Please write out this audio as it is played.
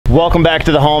Welcome back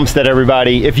to the homestead,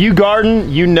 everybody. If you garden,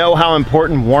 you know how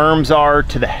important worms are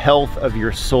to the health of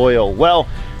your soil. Well,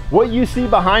 what you see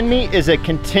behind me is a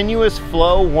continuous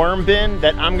flow worm bin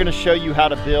that I'm gonna show you how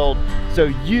to build so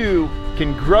you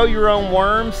can grow your own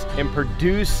worms and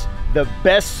produce the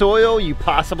best soil you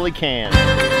possibly can.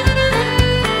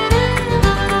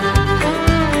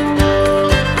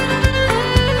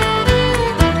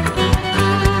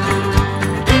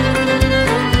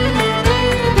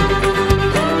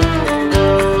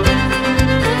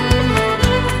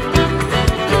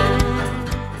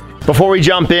 Before we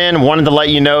jump in, wanted to let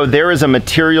you know there is a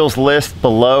materials list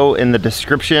below in the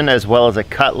description as well as a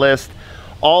cut list.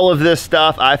 All of this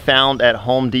stuff I found at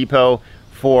Home Depot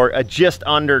for just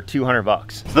under 200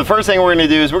 bucks. So the first thing we're gonna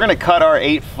do is we're gonna cut our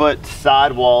 8-foot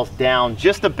sidewalls down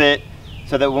just a bit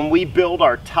so that when we build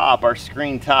our top, our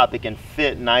screen top, it can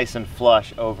fit nice and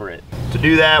flush over it. To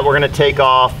do that, we're gonna take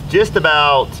off just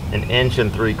about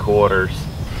 1.75 inches.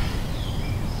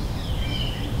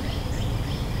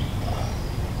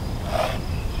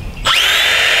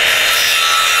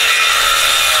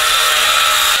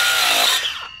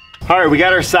 All right, we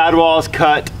got our sidewalls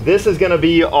cut. This is gonna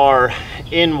be our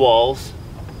in walls,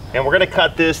 and we're gonna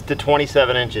cut this to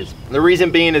 27 inches. The reason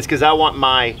being is because I want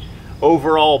my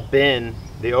overall bin,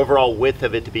 the overall width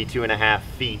of it, to be 2.5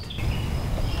 feet.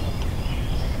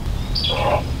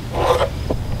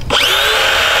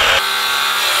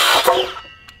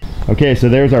 Okay, so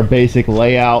there's our basic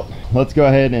layout. Let's go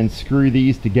ahead and screw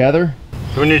these together.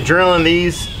 So when you're drilling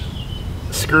these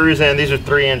screws in, these are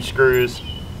 3-inch screws.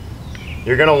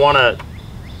 You're gonna wanna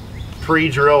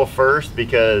pre-drill first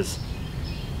because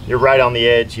you're right on the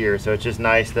edge here, so it's just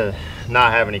nice to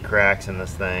not have any cracks in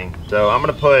this thing. So I'm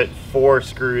gonna put 4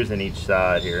 screws in each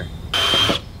side here.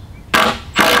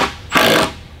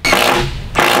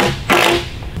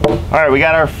 All right, we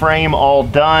got our frame all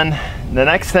done. The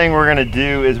next thing we're gonna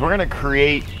do is we're gonna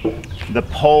create the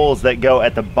poles that go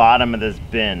at the bottom of this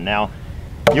bin. Now,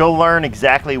 you'll learn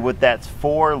exactly what that's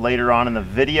for later on in the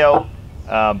video,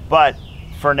 but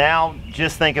for now,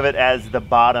 just think of it as the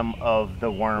bottom of the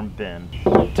worm bin.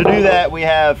 To do that, we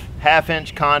have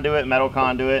 1/2-inch conduit, metal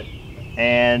conduit,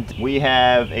 and we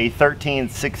have a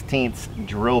 13/16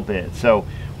 drill bit. So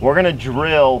we're gonna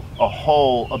drill a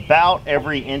hole about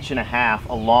every 1.5 inches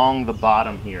along the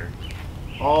bottom here,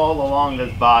 all along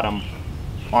this bottom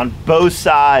on both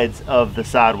sides of the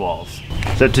sidewalls.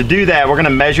 So to do that, we're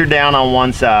gonna measure down on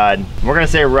one side. We're gonna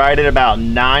say right at about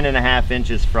 9.5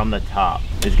 inches from the top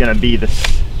is gonna be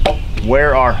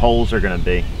where our holes are gonna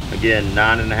be. Again,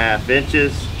 9.5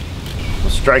 inches.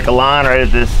 We'll strike a line right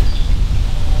at this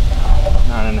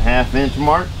 9.5 inch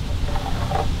mark.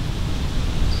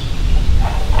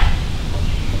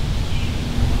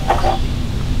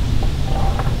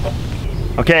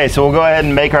 Okay, so we'll go ahead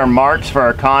and make our marks for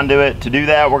our conduit. To do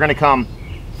that, we're gonna come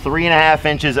 3.5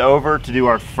 inches over to do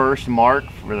our first mark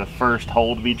for the first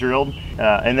hole to be drilled.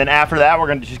 And then after that,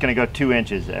 we're just gonna go 2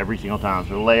 inches every single time.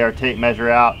 So we'll lay our tape measure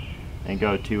out and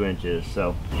go 2 inches.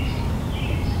 So.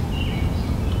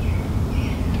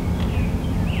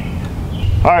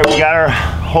 All right, we got our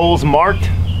holes marked.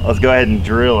 Let's go ahead and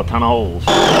drill a ton of holes.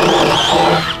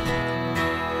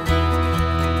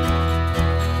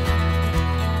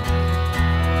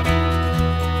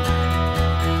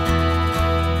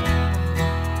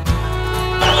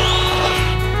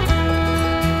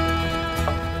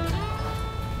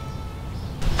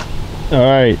 All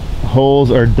right,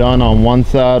 holes are done on one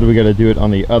side. We got to do it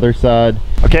on the other side.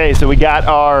 Okay, so we got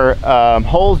our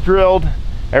holes drilled.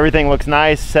 Everything looks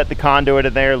nice. Set the conduit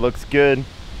in there, looks good.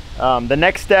 The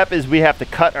next step is we have to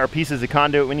cut our pieces of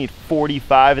conduit. We need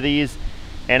 45 of these,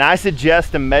 and I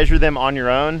suggest to measure them on your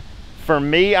own. For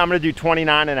me, I'm gonna do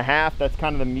 29.5. That's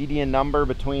kind of the median number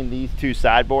between these two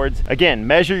sideboards. Again,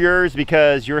 measure yours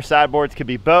because your sideboards could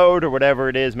be bowed or whatever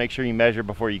it is. Make sure you measure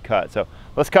before you cut. So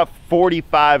let's cut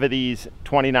 45 of these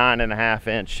 29.5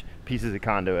 inch pieces of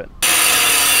conduit.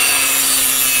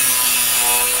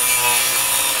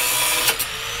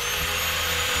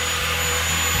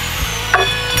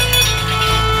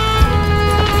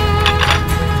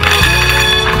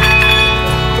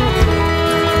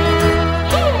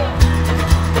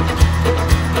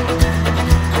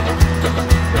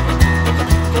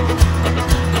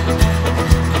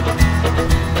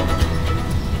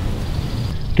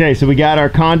 Okay, so we got our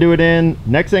conduit in.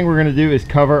 Next thing we're gonna do is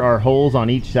cover our holes on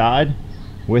each side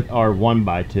with our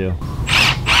 1x2.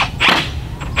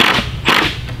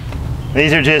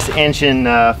 These are just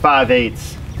 1 5/8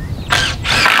 inches.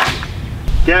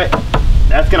 Okay,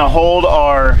 that's gonna hold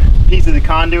our piece of the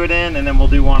conduit in, and then we'll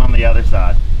do one on the other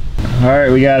side. All right,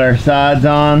 we got our sides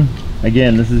on.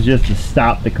 Again, this is just to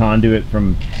stop the conduit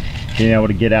from being able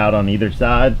to get out on either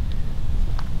side.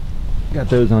 Got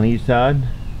those on each side.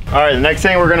 All right, the next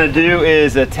thing we're gonna do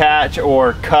is attach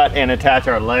or cut and attach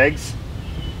our legs.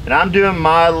 And I'm doing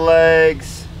my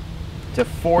legs to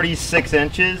 46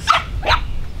 inches.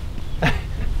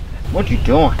 What are you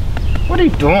doing? What are you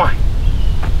doing?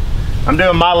 I'm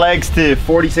doing my legs to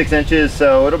 46 inches,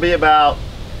 so it'll be about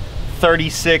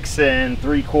 36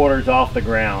 3/4 off the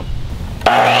ground.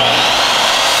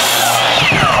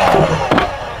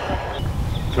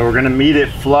 So we're gonna meet it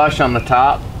flush on the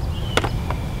top.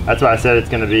 That's why I said it's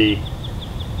gonna be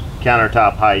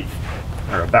countertop height,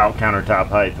 or about countertop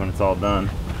height when it's all done.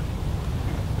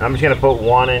 I'm just gonna put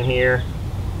one in here.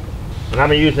 And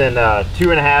I'm using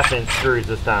 2.5 inch screws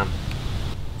this time.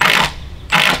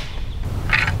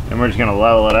 And we're just gonna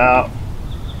level it out.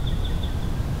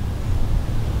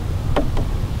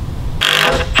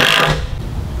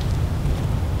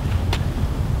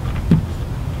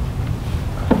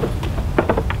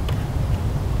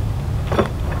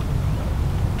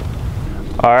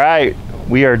 All right,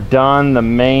 we are done the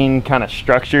main kind of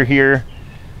structure here.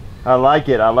 I like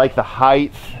it, I like the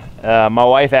height. My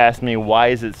wife asked me, why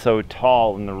is it so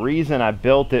tall? And the reason I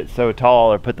built it so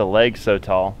tall or put the legs so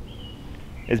tall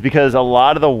is because a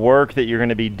lot of the work that you're going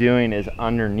to be doing is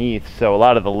underneath. So a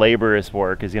lot of the laborious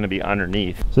work is going to be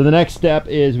underneath. So the next step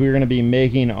is we're going to be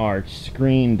making our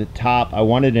screened top. I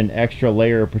wanted an extra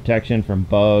layer of protection from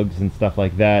bugs and stuff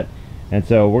like that. And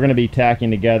so we're going to be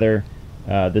tacking together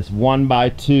this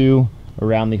 1x2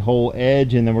 around the whole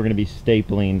edge, and then we're going to be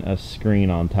stapling a screen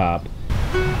on top.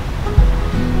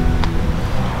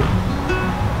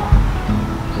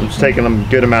 I'm just taking a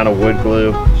good amount of wood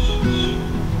glue,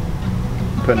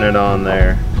 putting it on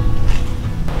there,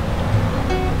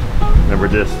 and we're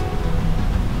just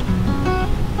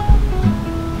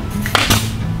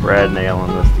brad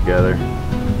nailing this together.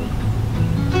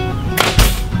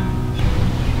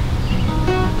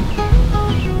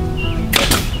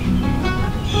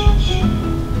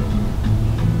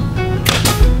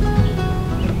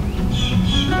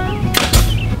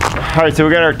 All right, so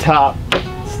we got our top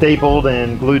stapled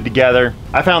and glued together.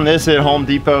 I found this at Home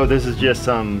Depot. This is just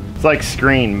it's like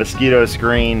screen, mosquito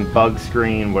screen, bug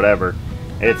screen, whatever.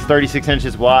 It's 36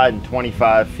 inches wide and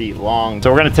 25 feet long.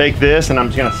 So we're gonna take this and I'm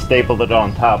just gonna staple it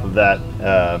on top of that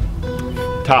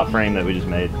top frame that we just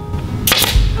made.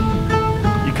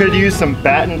 You could use some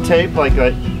batten tape like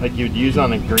you'd use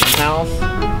on a greenhouse,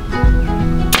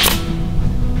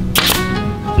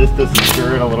 just to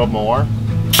secure it a little more.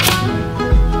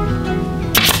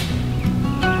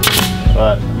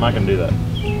 But I'm not gonna do that.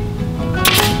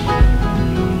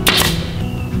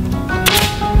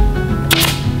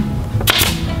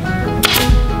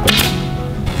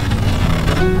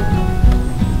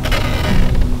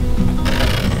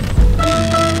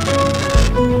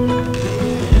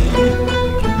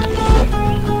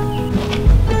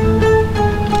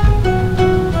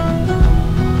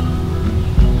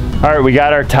 All right, we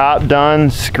got our top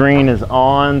done, screen is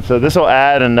on. So this will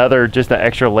add just an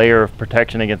extra layer of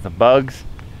protection against the bugs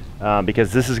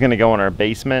because this is gonna go in our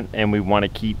basement and we wanna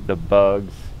keep the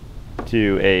bugs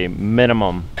to a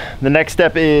minimum. The next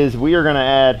step is we are gonna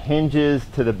add hinges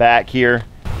to the back here.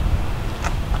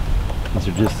 These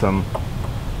are just some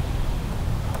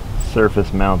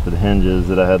surface mounted hinges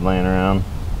that I had laying around.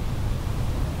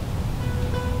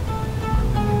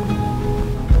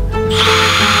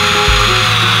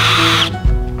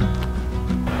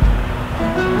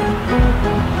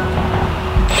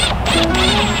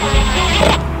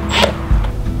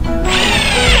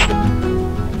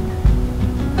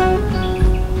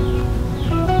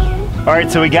 All right,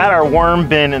 so we got our worm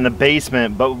bin in the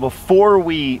basement, but before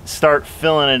we start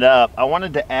filling it up, I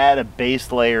wanted to add a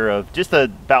base layer of just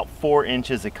about 4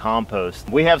 inches of compost.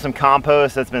 We have some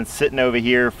compost that's been sitting over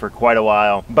here for quite a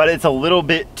while, but it's a little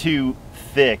bit too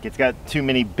thick. It's got too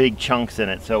many big chunks in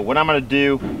it. So what I'm gonna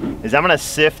do is I'm gonna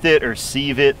sift it or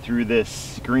sieve it through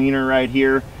this screener right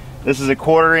here. This is a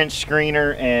 1/4 inch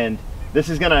screener, and this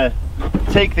is gonna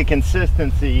take the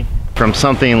consistency from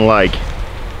something like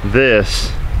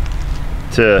this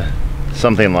to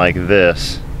something like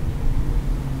this.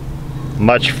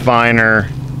 Much finer,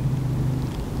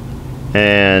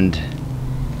 and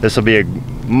this will be a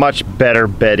much better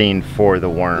bedding for the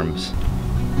worms.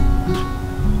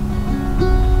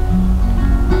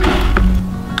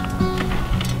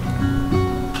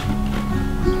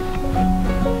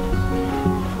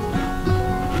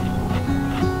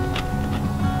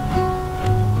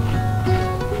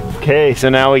 Okay, so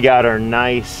now we got our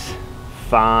nice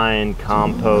fine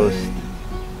compost.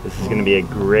 This is going to be a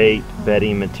great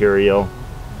bedding material.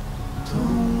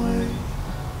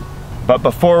 But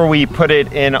before we put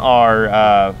it in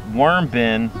our worm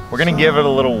bin, we're gonna give it a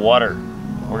little water.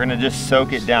 We're gonna just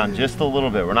soak it down just a little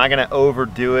bit. We're not gonna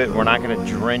overdo it. We're not gonna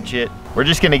drench it. We're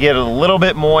just gonna get it a little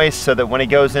bit moist so that when it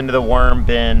goes into the worm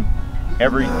bin,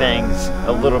 everything's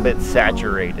a little bit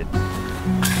saturated.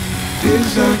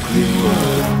 Exactly what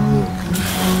I'm looking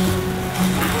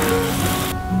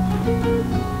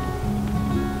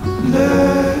for.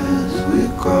 As we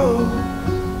go.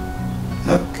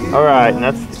 All right, and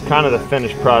that's kind of the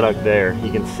finished product there. You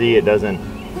can see it doesn't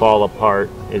fall apart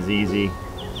as easy.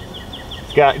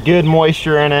 It's got good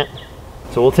moisture in it.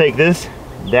 So we'll take this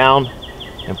down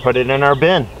and put it in our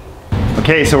bin.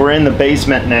 Okay, so we're in the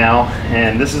basement now,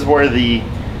 and this is where the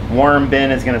worm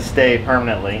bin is gonna stay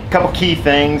permanently. A couple key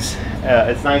things.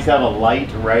 It's nice to have a light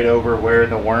right over where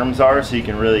the worms are so you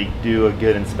can really do a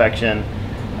good inspection.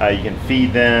 You can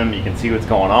feed them, you can see what's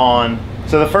going on.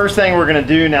 So the first thing we're gonna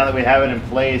do now that we have it in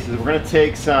place is we're gonna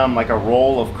take some, like a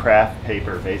roll of craft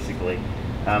paper, basically.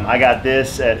 I got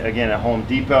this again at Home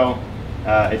Depot.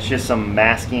 It's just some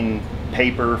masking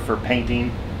paper for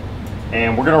painting.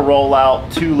 And we're gonna roll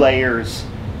out 2 layers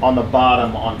on the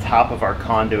bottom on top of our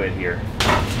conduit here.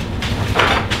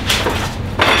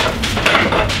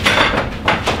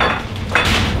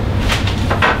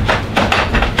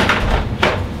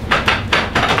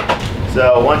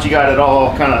 So once you got it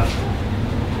all kind of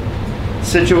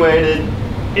situated,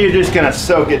 you're just gonna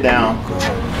soak it down.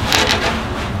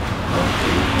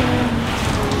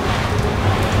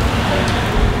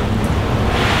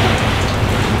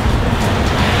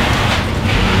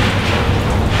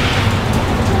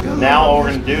 Now all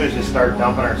we're gonna do is just start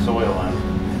dumping our soil in.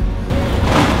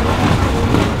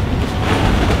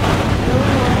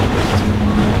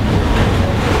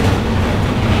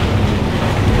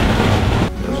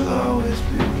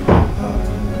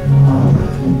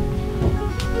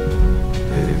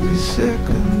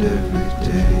 Second every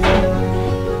day.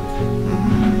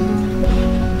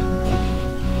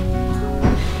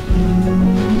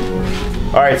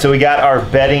 All right, so we got our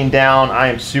bedding down. I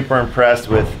am super impressed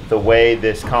with the way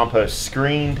this compost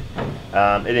screened.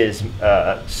 It is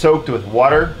soaked with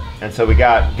water, and so we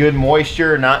got good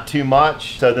moisture, not too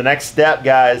much. So the next step,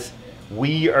 guys,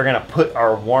 we are gonna put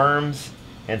our worms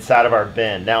inside of our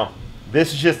bin. Now,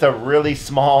 this is just a really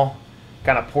small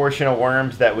kind of portion of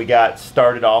worms that we got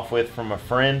started off with from a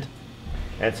friend.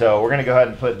 And so we're gonna go ahead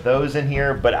and put those in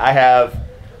here, but I have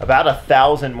about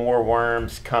 1,000 more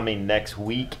worms coming next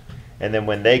week. And then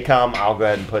when they come, I'll go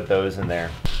ahead and put those in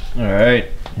there. All right,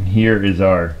 and here is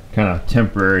our kind of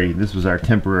temporary, this was our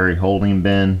temporary holding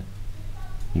bin.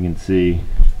 You can see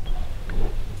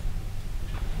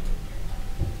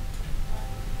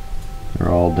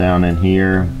they're all down in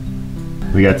here.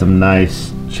 We got some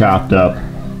nice chopped up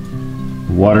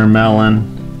watermelon.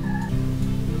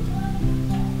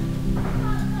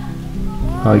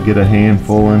 Probably get a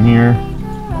handful in here.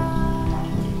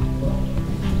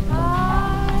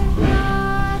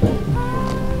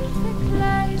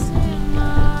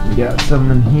 We got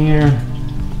some in here.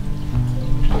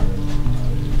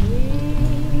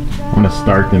 I'm gonna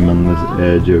start them on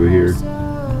this edge over here.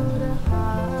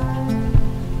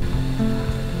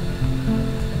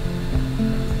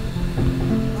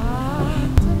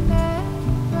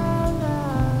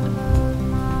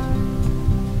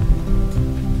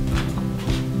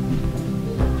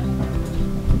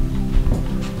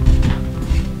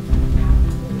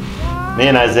 Me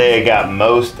and Isaiah got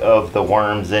most of the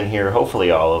worms in here,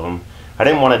 hopefully all of them. I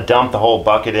didn't want to dump the whole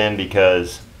bucket in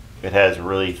because it has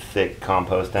really thick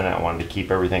compost in it. I wanted to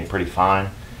keep everything pretty fine.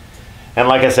 And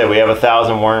like I said, we have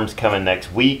 1,000 worms coming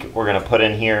next week. We're gonna put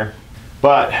in here.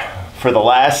 But for the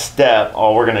last step,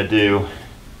 all we're gonna do,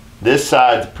 this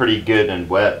side's pretty good and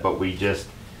wet, but we just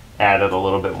added a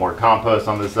little bit more compost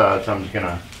on this side. So I'm just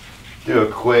gonna do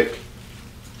a quick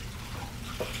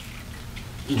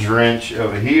drench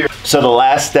over here. So the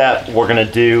last step we're gonna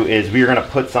do is we're gonna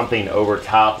put something over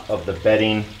top of the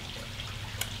bedding.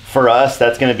 For us,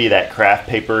 that's gonna be that craft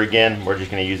paper again. We're just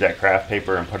gonna use that craft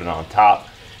paper and put it on top.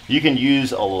 You can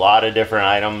use a lot of different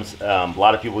items. A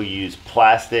lot of people use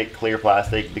plastic, clear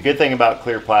plastic. The good thing about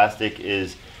clear plastic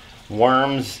is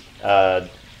worms,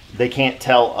 they can't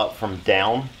tell up from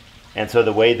down. And so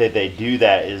the way that they do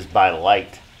that is by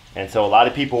light. And so a lot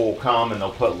of people will come and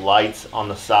they'll put lights on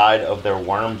the side of their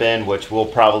worm bin, which we'll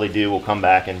probably do. We'll come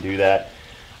back and do that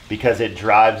because it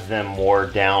drives them more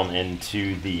down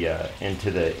into the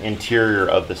interior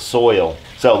of the soil.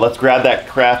 So let's grab that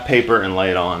craft paper and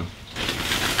lay it on.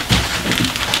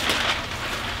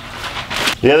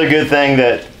 The other good thing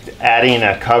that adding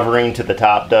a covering to the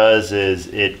top does is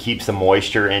it keeps the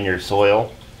moisture in your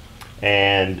soil.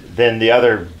 And then the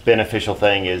other beneficial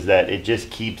thing is that it just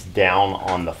keeps down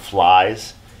on the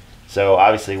flies. So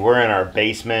obviously we're in our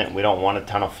basement, we don't want a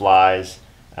ton of flies.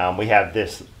 We have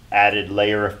this added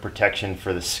layer of protection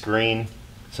for the screen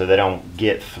so they don't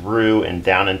get through and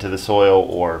down into the soil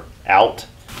or out.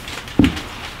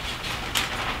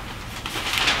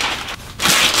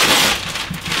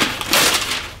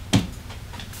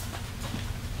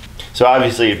 So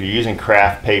obviously if you're using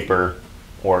craft paper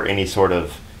or any sort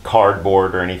of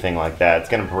cardboard or anything like that, it's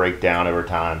going to break down over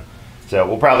time. So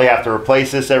we'll probably have to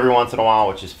replace this every once in a while,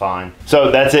 which is fine.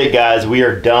 So that's it, guys. We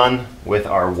are done with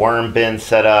our worm bin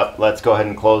setup. Let's go ahead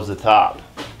and close the top.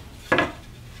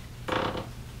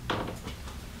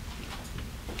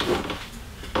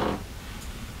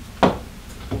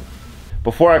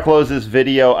 Before I close this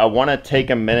video, I want to take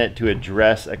a minute to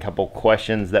address a couple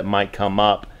questions that might come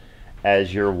up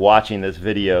as you're watching this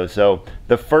video. So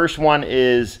the first one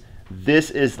is,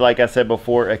 this is, like I said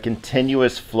before, a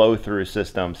continuous flow through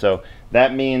system. So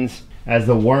that means as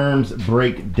the worms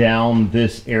break down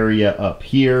this area up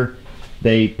here,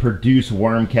 they produce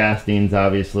worm castings.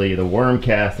 Obviously the worm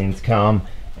castings come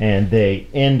and they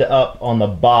end up on the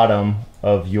bottom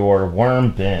of your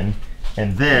worm bin,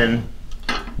 and then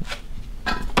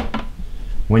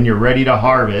when you're ready to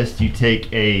harvest, you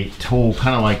take a tool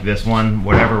kind of like this one,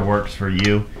 whatever works for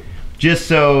you, just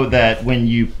so that when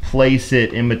you place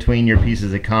it in between your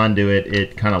pieces of conduit,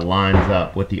 it kind of lines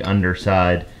up with the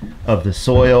underside of the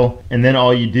soil. And then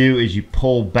all you do is you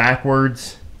pull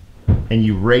backwards and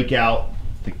you rake out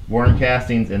the worm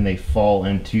castings and they fall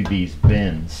into these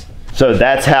bins. So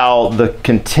that's how the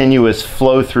continuous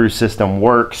flow through system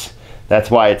works. That's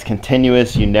why it's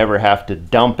continuous. You never have to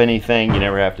dump anything. You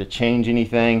never have to change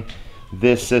anything.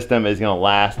 This system is going to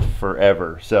last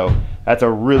forever. So that's a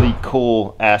really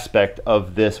cool aspect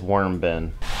of this worm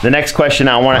bin. The next question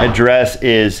I want to address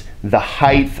is the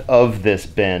height of this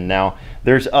bin. Now,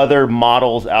 there's other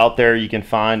models out there you can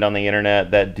find on the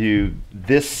internet that do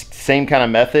this same kind of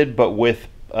method, but with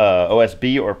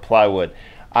OSB or plywood.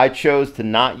 I chose to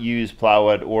not use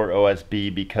plywood or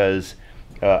OSB because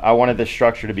I wanted the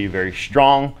structure to be very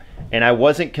strong, and I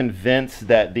wasn't convinced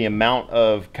that the amount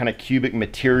of kind of cubic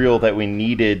material that we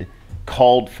needed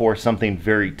called for something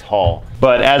very tall.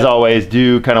 But as always,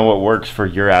 do kind of what works for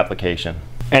your application.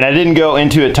 And I didn't go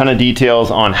into a ton of details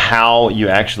on how you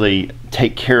actually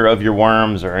take care of your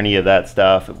worms or any of that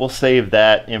stuff. We'll save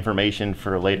that information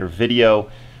for a later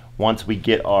video. Once we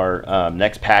get our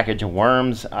next package of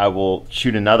worms, I will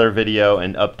shoot another video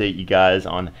and update you guys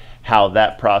on how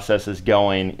that process is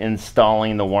going,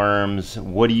 installing the worms,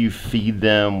 what do you feed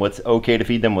them, what's okay to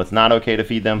feed them, what's not okay to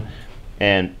feed them,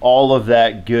 and all of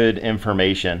that good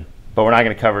information. But we're not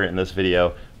going to cover it in this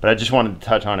video, but I just wanted to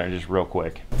touch on it just real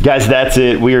quick. Guys, that's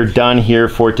it. We are done here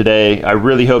for today. I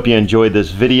really hope you enjoyed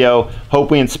this video. Hope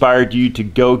we inspired you to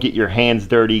go get your hands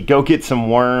dirty, go get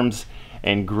some worms,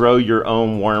 and grow your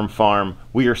own worm farm.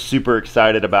 We are super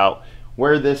excited about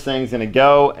where this thing's gonna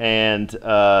go, and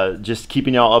just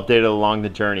keeping y'all updated along the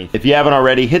journey. If you haven't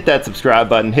already, hit that subscribe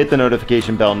button, hit the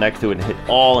notification bell next to it, and hit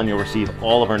all, and you'll receive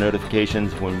all of our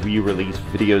notifications when we release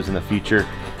videos in the future.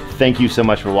 Thank you so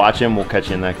much for watching. We'll catch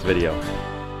you in the next video.